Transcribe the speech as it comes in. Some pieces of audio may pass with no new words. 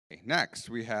Next,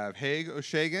 we have Hayg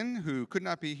Oshagan, who could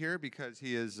not be here because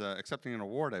he is accepting an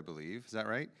award, I believe. Is that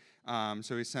right?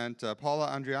 So he sent Paula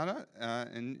Andriana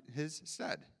in his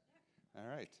stead. All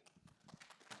right.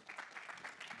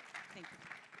 Thank you.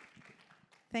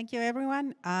 Thank you,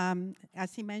 everyone.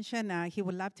 As he mentioned, he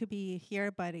would love to be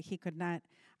here, but he could not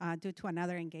due to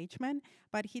another engagement.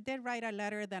 But he did write a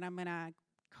letter that I'm going to,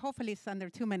 hopefully it's under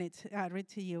 2 minutes, read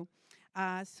to you.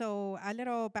 So a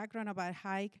little background about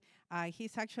Hayg.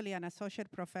 He's actually an associate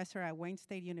professor at Wayne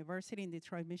State University in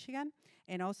Detroit, Michigan,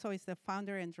 and also is the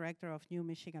founder and director of New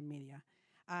Michigan Media.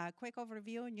 Quick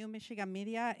overview, New Michigan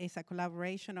Media is a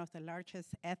collaboration of the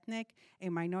largest ethnic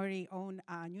and minority-owned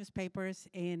newspapers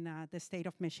in the state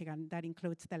of Michigan. That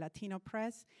includes the Latino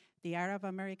Press, the Arab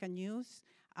American News,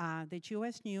 the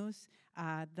Jewish News,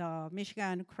 the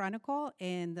Michigan Chronicle,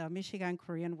 and the Michigan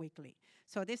Korean Weekly.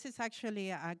 So this is actually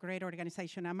a great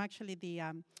organization. I'm actually the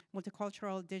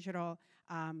multicultural digital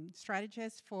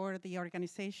strategist for the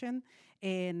organization,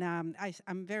 and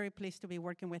I'm very pleased to be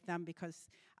working with them because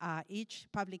each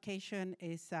publication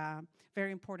is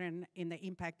very important in the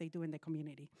impact they do in the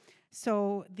community.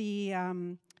 So the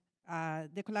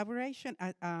collaboration,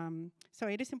 so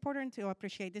it is important to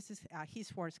appreciate, this is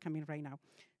his words coming right now.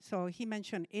 So he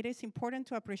mentioned, it is important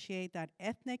to appreciate that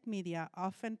ethnic media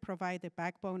often provide the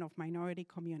backbone of minority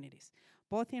communities,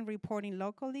 both in reporting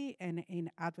locally and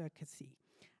in advocacy.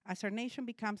 As our nation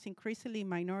becomes increasingly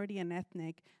minority and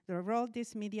ethnic, the role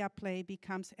this media play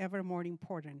becomes ever more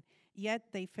important, yet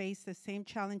they face the same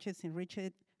challenges in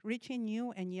reaching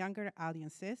new and younger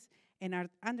audiences and are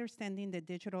understanding the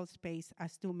digital space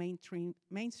as do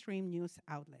mainstream news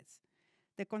outlets.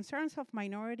 The concerns of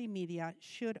minority media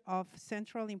should of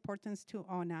central importance to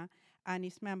ONA and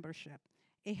its membership.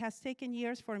 It has taken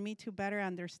years for me to better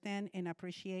understand and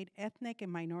appreciate ethnic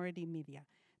and minority media,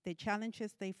 the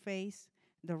challenges they face,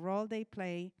 the role they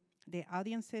play, the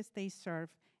audiences they serve,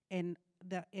 and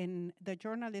the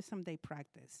journalism they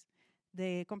practice.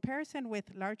 The comparison with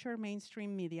larger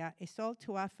mainstream media is all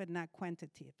too often not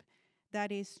quantitative.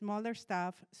 That is smaller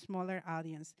staff, smaller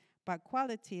audience, but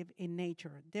qualitative in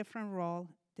nature, different role,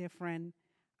 different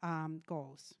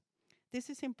goals. This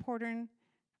is important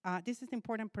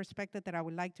perspective that I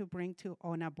would like to bring to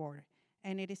ONA board.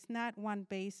 And it is not one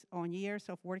based on years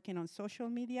of working on social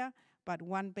media, but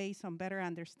one based on better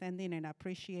understanding and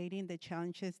appreciating the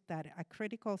challenges that a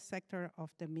critical sector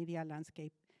of the media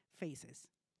landscape faces.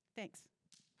 Thanks.